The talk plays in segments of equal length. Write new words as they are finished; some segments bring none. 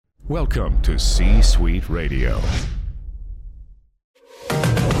Welcome to C-Suite Radio.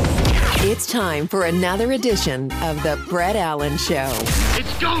 It's time for another edition of The Brett Allen Show.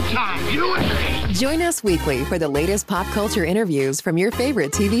 It's go time, you and me. Join us weekly for the latest pop culture interviews from your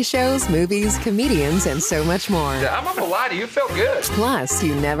favorite TV shows, movies, comedians, and so much more. I'm not gonna lie to you, felt good. Plus,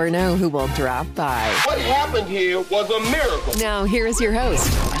 you never know who will drop by. What happened here was a miracle. Now, here is your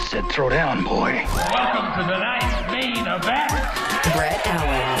host, I said throw down, boy. Welcome to tonight's main event. Brett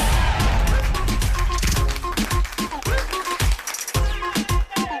Allen.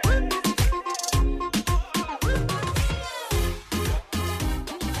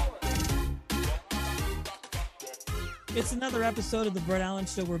 It's another episode of the Brett Allen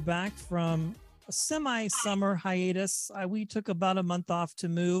Show. We're back from a semi-summer hiatus. We took about a month off to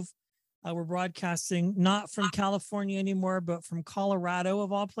move. We're broadcasting not from California anymore, but from Colorado,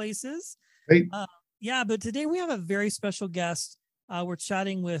 of all places. Hey. But today we have a very special guest. We're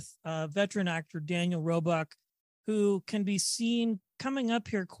chatting with veteran actor Daniel Roebuck, who can be seen coming up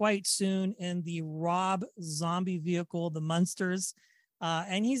here quite soon in the Rob zombie vehicle, the Munsters.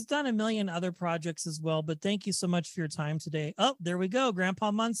 And he's done a million other projects as well, but thank you so much for your time today. Oh, there we go. Grandpa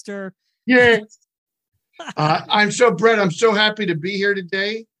Munster. Yeah. I'm so happy to be here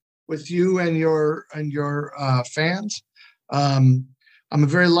today with you and your fans. I'm a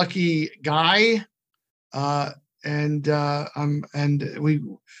very lucky guy. We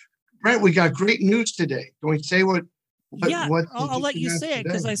got great news today. Can we say what I'll let you say it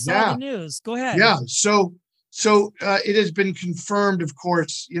because I saw the news. Go ahead. Yeah. So it has been confirmed, of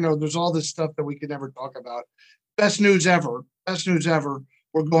course, there's all this stuff that we could never talk about. Best news ever.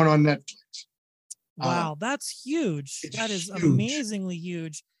 We're going on Netflix. Wow, that's huge. That is huge. Amazingly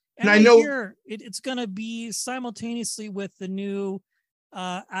huge. And I know it's going to be simultaneously with the new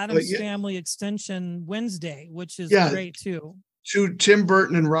Addams Family extension Wednesday, which is great too. To Tim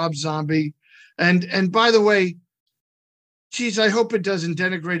Burton and Rob Zombie. And by the way, geez, I hope it doesn't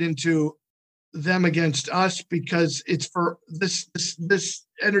denigrate into them against us, because it's for this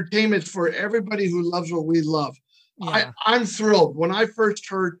entertainment for everybody who loves what we love. Yeah. I'm thrilled. When I first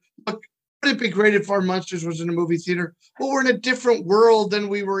heard, look, would it be great if our Munsters was in a movie theater? Well, we're in a different world than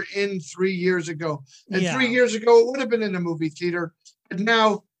we were in 3 years ago. And 3 years ago, it would have been in a movie theater. But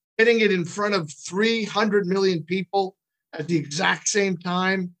now getting it in front of 300 million people at the exact same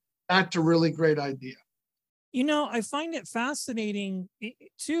time, that's a really great idea. I find it fascinating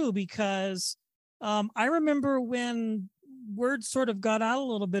too, because I remember when word sort of got out a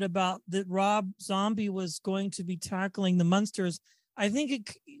little bit about that Rob Zombie was going to be tackling the Munsters. I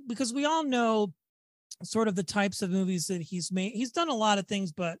think because we all know sort of the types of movies that he's made. He's done a lot of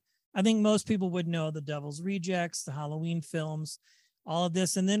things, but I think most people would know The Devil's Rejects, the Halloween films, all of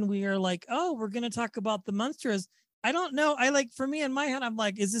this. And then we are like, oh, we're going to talk about the Munsters. I don't know. For me in my head, I'm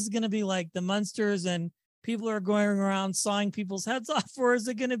like, is this going to be like the Munsters and people are going around sawing people's heads off, or is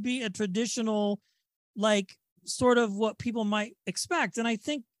it going to be a traditional, like, sort of what people might expect? And I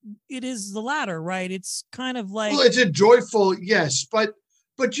think it is the latter, right? It's kind of like, well, it's a joyful, yes, but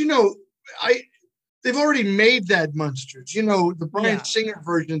they've already made that Munsters. The Bryan Singer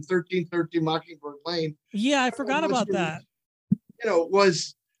version, 1313 Mockingbird Lane. Yeah, I forgot about that. They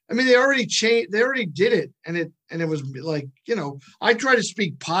already changed. They already did it, and it was like, I try to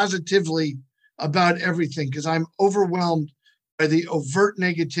speak positively about everything because I'm overwhelmed by the overt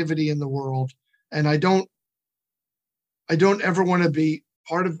negativity in the world. And I don't ever want to be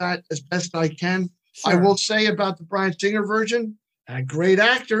part of that as best I can. Sure. I will say about the Bryan Singer version, great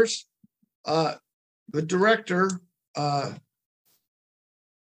actors, good director, but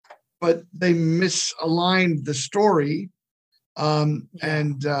they misaligned the story. And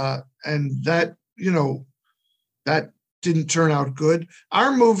that, that didn't turn out good.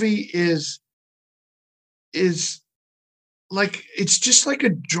 Our movie is like, it's just like a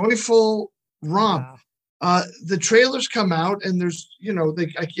joyful romp. Wow. The trailers come out and there's,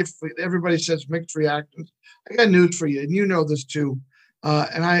 everybody says mixed reactions. I got news for you, and you know this too.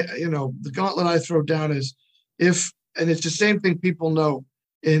 And the gauntlet I throw down is and it's the same thing people know.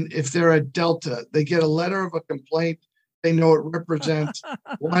 If they're at Delta, they get a letter of a complaint. They know it represents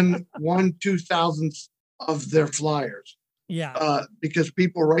one 2,000th of their flyers. Yeah. Because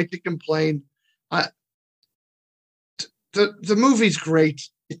people write to complain. The movie's great.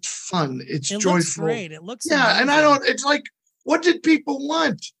 It's fun. It joyful. Looks great. It looks amazing. And it's like, what did people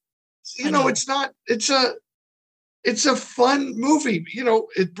want? It's not, it's a fun movie.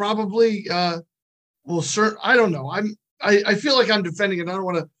 It probably will I don't know. I feel like I'm defending it. I don't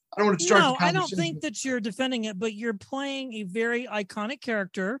want to start. No, I don't think that you're defending it, but you're playing a very iconic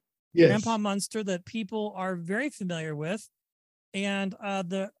character, yes. Grandpa Munster, that people are very familiar with. And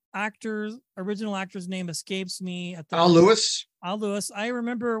original actor's name escapes me at the Al Lewis. Al Lewis. I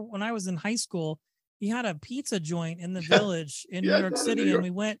remember when I was in high school, he had a pizza joint in the Village in New York City, and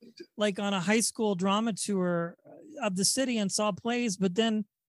we went like on a high school drama tour of the city and saw plays. But then,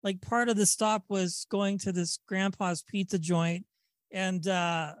 like, part of the stop was going to this grandpa's pizza joint, and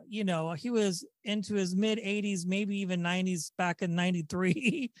you know, he was into his mid 80s, maybe even 90s back in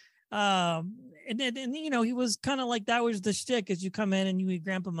 '93. And you know, he was kind of like, that was the shtick, as you come in and you eat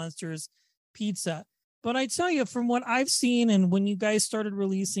Grandpa Munsters pizza. But I tell you, from what I've seen, and when you guys started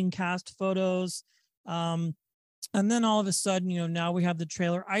releasing cast photos, and then all of a sudden, you know, now we have the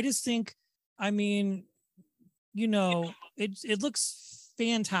trailer. I just think, I mean, you know, it looks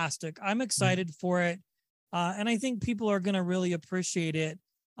fantastic. I'm excited for it. And I think people are going to really appreciate it.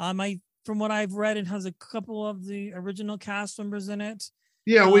 From what I've read, it has a couple of the original cast members in it.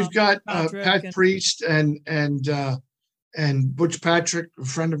 Yeah, we've got Pat Priest and Butch Patrick, a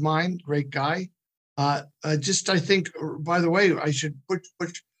friend of mine, great guy. I think, by the way,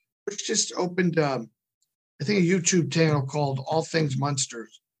 Butch just opened, I think, a YouTube channel called All Things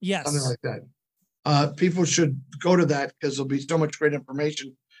Munsters. Yes. Something like that. People should go to that because there'll be so much great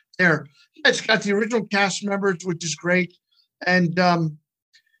information there. Yeah, it's got the original cast members, which is great. And,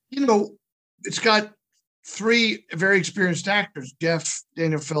 you know, it's got 3 very experienced actors, Jeff,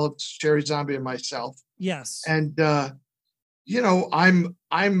 Daniel Phillips, Sherry Zombie, and myself. Yes. And, you know,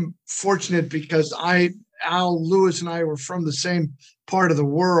 I'm fortunate because Al Lewis and I were from the same part of the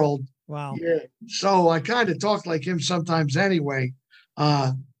world. Wow. Yeah. So I kind of talk like him sometimes anyway.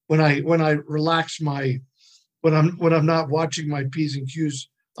 When I relax when I'm not watching my P's and Q's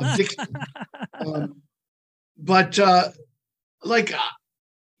of Dixon. But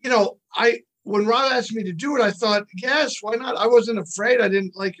you know, when Rob asked me to do it, I thought, yes, why not? I wasn't afraid. I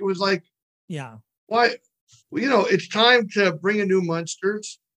didn't like, it was like, yeah, why? Well, you know, it's time to bring a new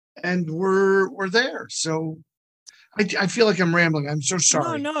Munsters, and we're there. So I feel like I'm rambling. I'm so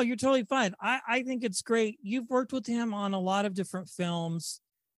sorry. No, you're totally fine. I think it's great. You've worked with him on a lot of different films.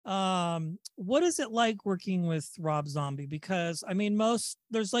 What is it like working with Rob Zombie? Because I mean,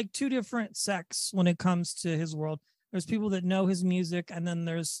 there's like 2 different sects when it comes to his world. There's people that know his music, and then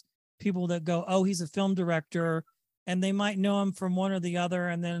there's people that go, oh, he's a film director, and they might know him from one or the other.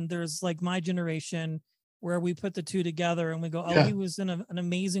 And then there's like my generation, where we put the 2 together and we go, oh, yeah, he was in an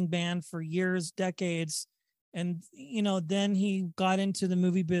amazing band for years, decades. And, you know, then he got into the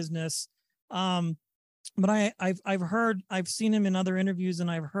movie business. But I've seen him in other interviews, and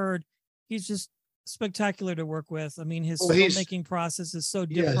I've heard he's just spectacular to work with. I mean, his filmmaking process is so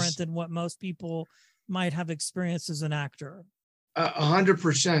different than what most people might have experienced as an actor.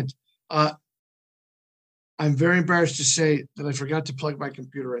 100%. I'm very embarrassed to say that I forgot to plug my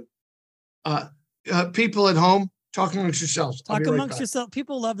computer in. People at home, talk amongst yourselves. Talk amongst yourselves.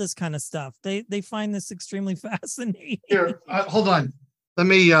 People love this kind of stuff. They find this extremely fascinating. Here, hold on. Let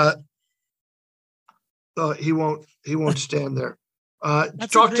me. He won't stand there.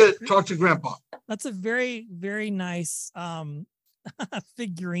 Talk to Grandpa. That's a very, very nice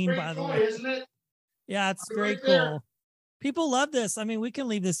figurine, by the way, isn't it? Yeah, it's very cool. There. People love this. I mean, we can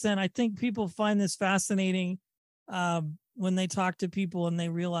leave this in. I think people find this fascinating when they talk to people and they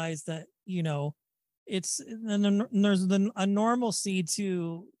realize that, you know, there's a normalcy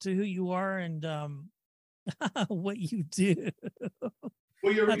to who you are and what you do.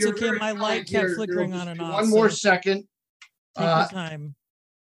 Well, that's okay. My light kept flickering on and off. One more second. Take your time.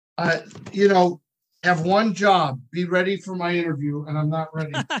 You know, have one job. Be ready for my interview, and I'm not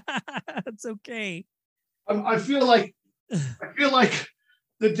ready. It's okay. I feel like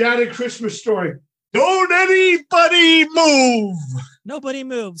the Dad at Christmas Story. Don't anybody move. Nobody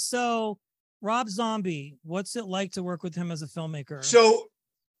moves. So, Rob Zombie, what's it like to work with him as a filmmaker? So,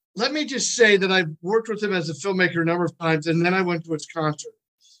 let me just say that I've worked with him as a filmmaker a number of times, and then I went to his concert.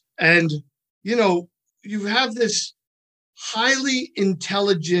 And, you know, you have this highly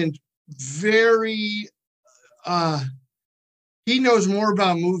intelligent, very, he knows more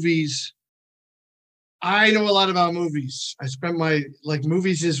about movies. I know a lot about movies. I spent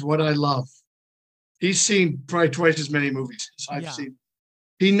movies is what I love. He's seen probably twice as many movies as I've seen.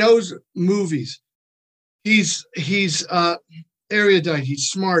 He knows movies. He's erudite. He's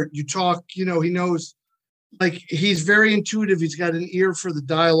smart. You talk, you know, he knows, like, he's very intuitive. He's got an ear for the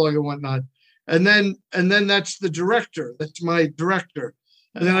dialogue and whatnot. And then that's the director. That's my director.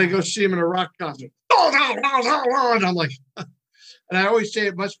 And then I go see him in a rock concert. And I'm like, and I always say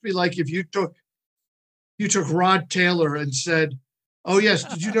it must be like if you took Rod Taylor and said, oh yes,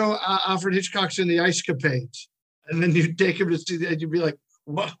 did you know Alfred Hitchcock's in the Ice Capades? And then you take him to see that, you'd be like,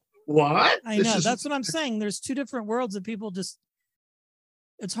 what? I know. That's what I'm saying. There's 2 different worlds that people just,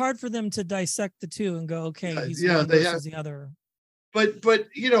 it's hard for them to dissect the two and go, okay, he's yeah, one versus the other. But when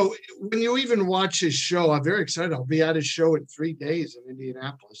you even watch his show, I'm very excited. I'll be at his show in 3 days in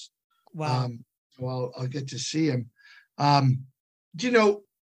Indianapolis. Wow. So I'll get to see him.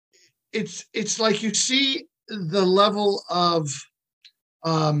 It's like you see the level of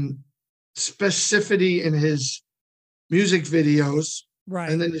specificity in his music videos, right?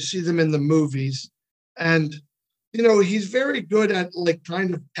 And then you see them in the movies, and he's very good at like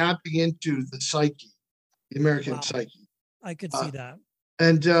kind of tapping into the psyche, the American psyche. I could see that.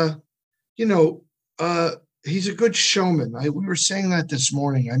 And he's a good showman. We were saying that this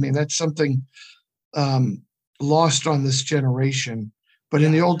morning. I mean, that's something lost on this generation. But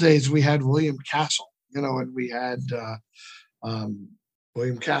in the old days, we had William Castle, and we had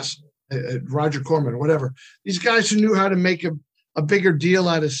William Castle, Roger Corman, whatever. These guys who knew how to make a bigger deal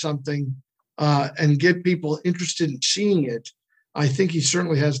out of something and get people interested in seeing it. I think he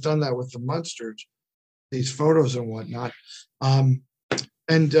certainly has done that with the Munsters, these photos and whatnot.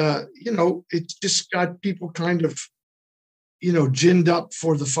 It's just got people kind of, ginned up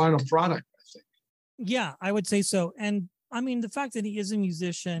for the final product, I think. Yeah, I would say so. And I mean, the fact that he is a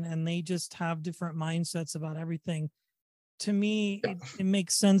musician and they just have different mindsets about everything, to me, it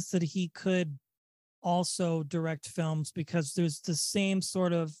makes sense that he could also direct films, because there's the same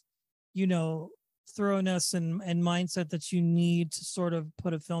sort of, thoroughness and mindset that you need to sort of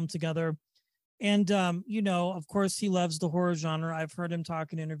put a film together. And, of course, he loves the horror genre. I've heard him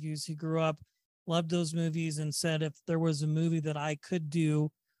talk in interviews. He grew up, loved those movies, and said if there was a movie that I could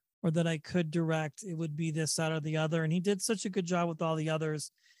do or that I could direct, it would be this, that, or the other. And he did such a good job with all the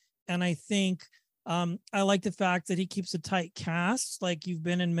others. And I think I like the fact that he keeps a tight cast, like you've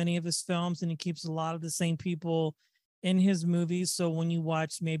been in many of his films, and he keeps a lot of the same people in his movies. So when you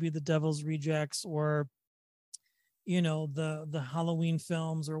watch maybe The Devil's Rejects or, the Halloween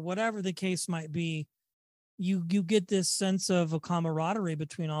films or whatever the case might be, you get this sense of a camaraderie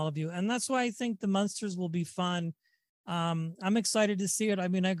between all of you. And that's why I think the Munsters will be fun. I'm excited to see it. I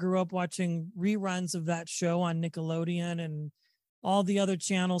mean, I grew up watching reruns of that show on Nickelodeon and all the other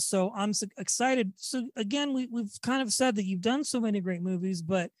channels. So I'm excited. So again, we've kind of said that you've done so many great movies,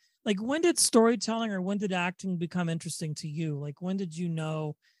 but like, when did storytelling or when did acting become interesting to you? Like, when did you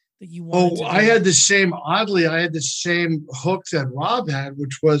know that you wanted to I had the same hook that Rob had,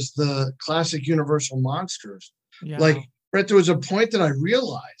 which was the classic Universal Monsters. Yeah. Like, Brett, there was a point that I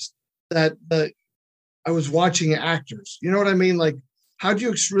realized that I was watching actors. You know what I mean? Like, how do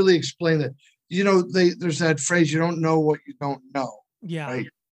you really explain that? There's that phrase, you don't know what you don't know. Yeah. Right?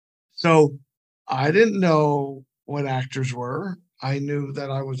 So I didn't know what actors were. I knew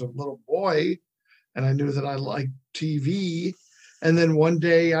that I was a little boy and I knew that I liked TV. And then one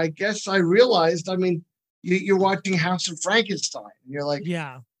day, I guess I realized, I mean, you're watching House of Frankenstein and you're like,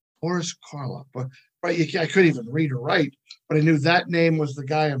 yeah, Boris Karloff. But right, I couldn't even read or write, but I knew that name was the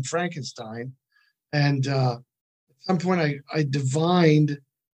guy in Frankenstein. And at some point I divined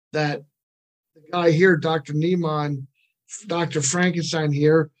that the guy here, Dr. Niemann, Dr. Frankenstein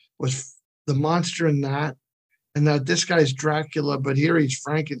here, was the monster in that, and that this guy's Dracula, but here he's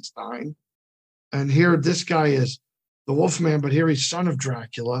Frankenstein. And here this guy is the Wolfman, but here he's son of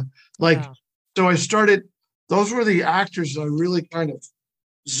Dracula. So I started, those were the actors that I really kind of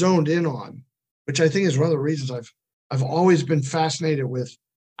zoned in on, which I think is one of the reasons I've always been fascinated with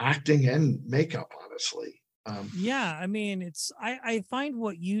acting and makeup, honestly. Yeah, I mean, I find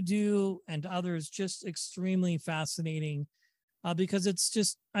what you do and others just extremely fascinating, because it's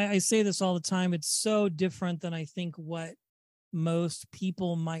just, I say this all the time, it's so different than I think what most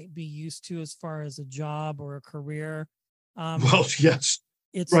people might be used to as far as a job or a career. Well, yes,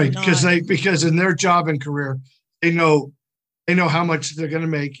 it's right, not, because in their job and career, they know how much they're going to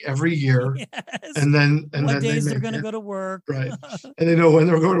make every year, yes, and then what days they're going to go to work, right, and they know when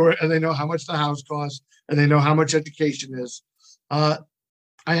they're going to work, and they know how much the house costs, and they know how much education is. I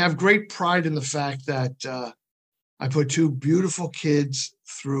have great pride in the fact that I put two beautiful kids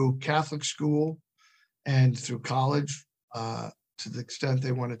through Catholic school and through college to the extent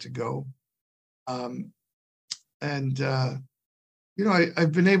they wanted to go. I've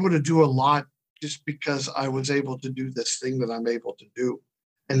been able to do a lot just because I was able to do this thing that I'm able to do.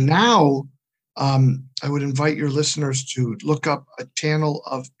 And now I would invite your listeners to look up a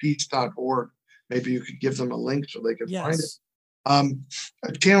channelofpeace.org. Maybe you could give them a link so they can find it.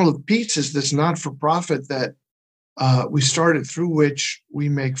 A Channel of Peace is this not-for-profit that we started, through which we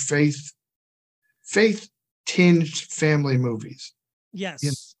make faith-tinged family movies.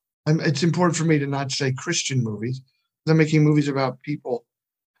 Yes. It's important for me to not say Christian movies. I'm making movies about people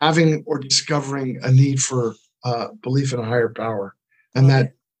having or discovering a need for belief in a higher power. and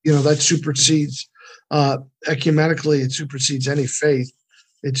that that supersedes ecumenically. It supersedes any faith.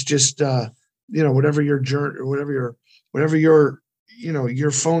 It's just whatever your journey, or whatever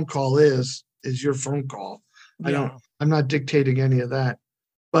your phone call is your phone call. Yeah. I'm not dictating any of that,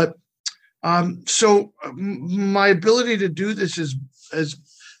 but so my ability to do this has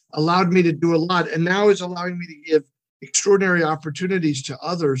allowed me to do a lot, and now is allowing me to give extraordinary opportunities to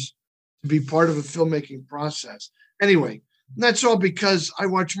others to be part of a filmmaking process. Anyway, that's all because I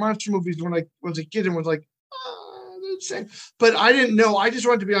watched monster movies when I was a kid and was like, oh, that's the same. But I didn't know. I just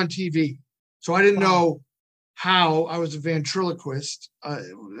wanted to be on TV, so I didn't know how I was a ventriloquist.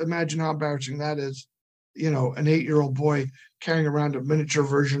 Imagine how embarrassing that is. An 8-year-old boy carrying around a miniature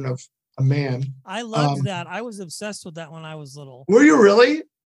version of a man. I loved that. I was obsessed with that when I was little. Were you really?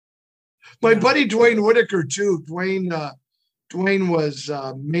 My buddy Dwayne Whitaker too. Dwayne was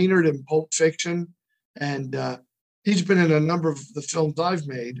Maynard in Pulp Fiction, and he's been in a number of the films I've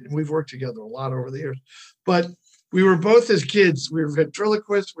made, and we've worked together a lot over the years. But we were both, as kids, we were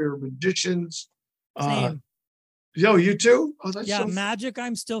ventriloquists, we were magicians. Same. You too? Oh, that's so magic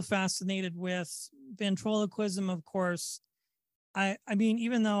I'm still fascinated with. Ventriloquism, of course. I mean,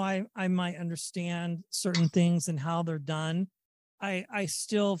 even though I might understand certain things and how they're done, I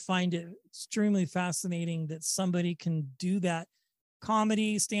still find it extremely fascinating that somebody can do that.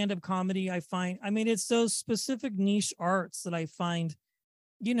 Comedy, stand-up comedy, it's those specific niche arts that I find,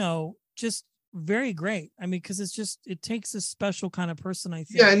 just very great. I mean, because it takes a special kind of person, I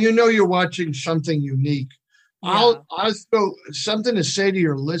think. Yeah, and you're watching something unique. Yeah. I'll throw something to say to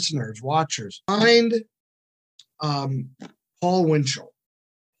your listeners, watchers. Find Paul Winchell.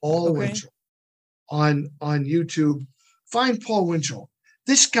 Winchell on YouTube. Find Paul Winchell.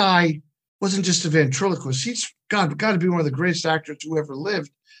 This guy wasn't just a ventriloquist. He's got to be one of the greatest actors who ever lived.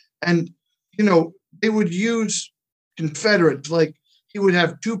 And, they would use Confederates, like he would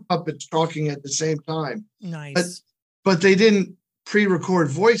have two puppets talking at the same time. Nice. But they didn't pre-record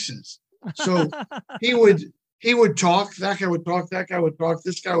voices. So he would talk, that guy would talk, that guy would talk,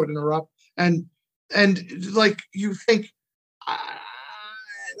 this guy would interrupt. And like you think, I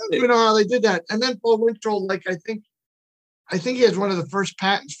don't even know how they did that. And then Paul Winchell, like I think he has one of the first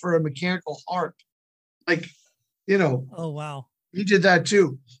patents for a mechanical heart. Like, Oh, wow. He did that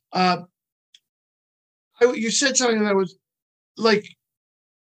too. You said something that was like,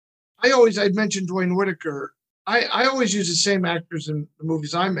 I'd mentioned Dwayne Whitaker. I always use the same actors in the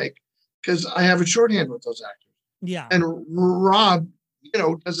movies I make because I have a shorthand with those actors. Yeah. And Rob,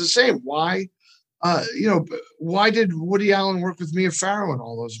 does the same. Why? Why did Woody Allen work with Mia Farrow in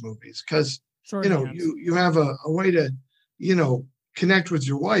all those movies? Because, you have a way to, connect with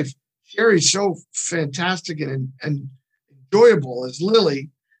your wife. Sherry's so fantastic and enjoyable as Lily,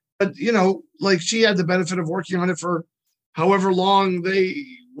 but, like she had the benefit of working on it for however long they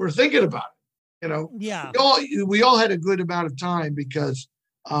were thinking about it, Yeah. We all had a good amount of time because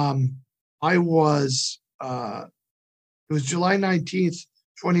it was July 19th,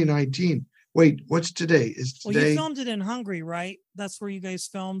 2019. Wait, what's today? Well, you filmed it in Hungary, right? That's where you guys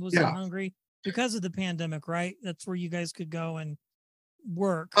filmed, was in Hungary because of the pandemic, right? That's where you guys could go and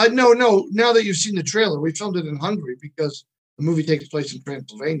work. No. Now that you've seen the trailer, we filmed it in Hungary because the movie takes place in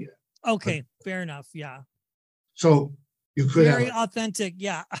Transylvania. Okay, fair enough. Yeah. So you could very authentic.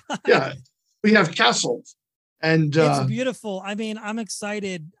 Yeah. Yeah. We have castles. And it's beautiful. I mean, I'm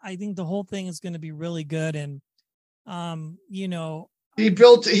excited. I think the whole thing is going to be really good. And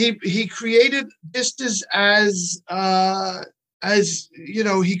he created just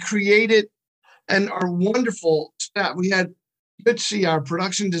he created and our wonderful staff. You could see our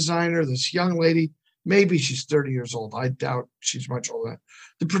production designer, this young lady, maybe she's 30 years old. I doubt she's much older.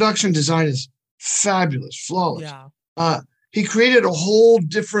 The production design is fabulous, flawless. Yeah. He created a whole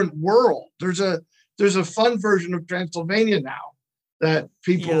different world. There's a fun version of Transylvania now that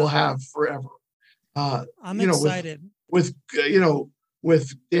people will have forever. I'm excited with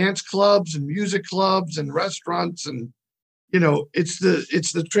dance clubs and music clubs and restaurants and it's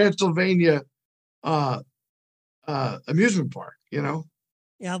the Transylvania amusement park. Yeah,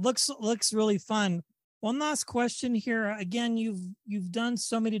 it looks really fun. One last question here. Again, you've done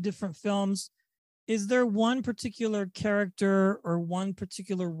so many different films. Is there one particular character or one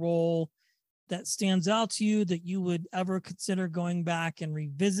particular role that stands out to you that you would ever consider going back and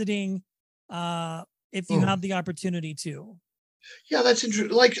revisiting if you have the opportunity to? Yeah, that's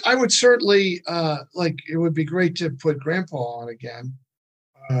interesting. Like I would certainly it would be great to put Grandpa on again.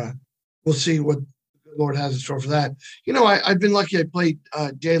 We'll see what the Lord has in store for that. I've been lucky. I played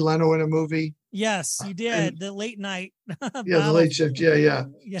Jay Leno in a movie. Yes, you did. The late night. Yeah, the late shift. Yeah.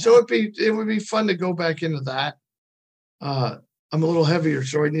 So it would be fun to go back into that. I'm a little heavier,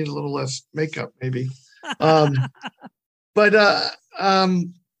 so I need a little less makeup, maybe. Yeah,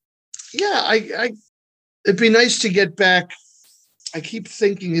 it'd be nice to get back. I keep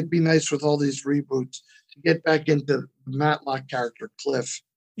thinking it'd be nice with all these reboots to get back into the Matlock character, Cliff.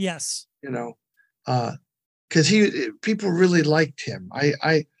 Yes. Because people really liked him.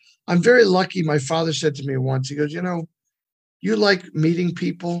 I'm very lucky. My father said to me once, he goes, you like meeting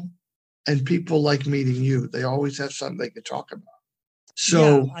people and people like meeting you. They always have something they can talk about.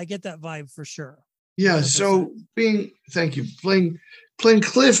 So yeah, I get that vibe for sure. Yeah. 100%. So thank you. Playing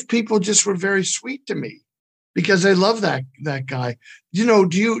Cliff, people just were very sweet to me because I love that guy.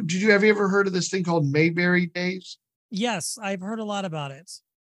 Have you ever heard of this thing called Mayberry Days? Yes, I've heard a lot about it.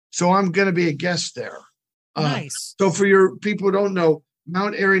 So I'm going to be a guest there. Nice. So for your people who don't know,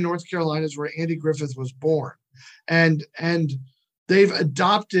 Mount Airy, North Carolina is where Andy Griffith was born. And they've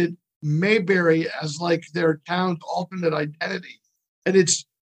adopted Mayberry as like their town's alternate identity. And it's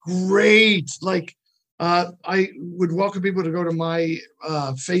great. Like, I would welcome people to go to my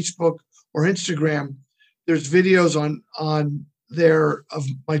Facebook or Instagram. There's videos on there of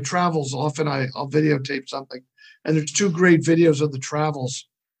my travels. Often I'll videotape something. And there's 2 great videos of the travels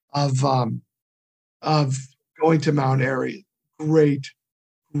of going to Mount Airy. Great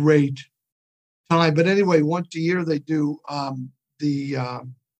time. But anyway, once a year they do they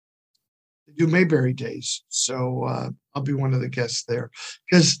do Mayberry Days. So I'll be one of the guests there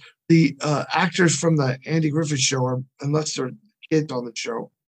because the actors from the Andy Griffith Show are, unless they're kids on the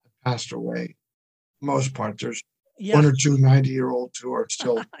show, have passed away. For the most part, there's 1 or 2 90-year-olds who are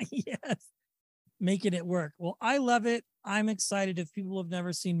still yes, making it work. Well, I love it. I'm excited. If people have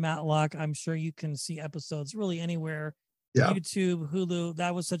never seen Matlock, I'm sure you can see episodes really anywhere. Yeah. YouTube, Hulu.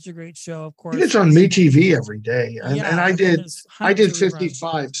 That was such a great show. Of course, it's on MeTV every day, and I did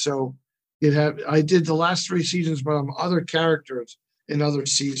 55. So I did the last 3 seasons, but I'm other characters in other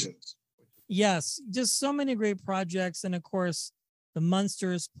seasons. Yes, just so many great projects, and of course, the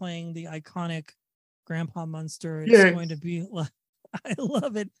Munsters playing the iconic Grandpa Munster. It's going to be. I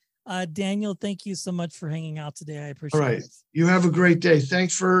love it. Daniel, thank you so much for hanging out today. I appreciate it. You have a great day.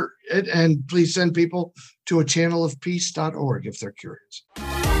 Thanks for it. And please send people to achannelofpeace.org if they're curious.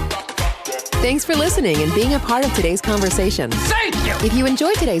 Thanks for listening and being a part of today's conversation. Thank you. If you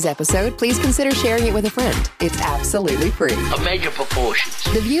enjoyed today's episode, please consider sharing it with a friend. It's absolutely free. A major proportions.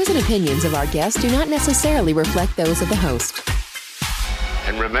 The views and opinions of our guests do not necessarily reflect those of the host.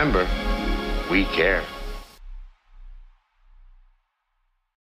 And remember, we care.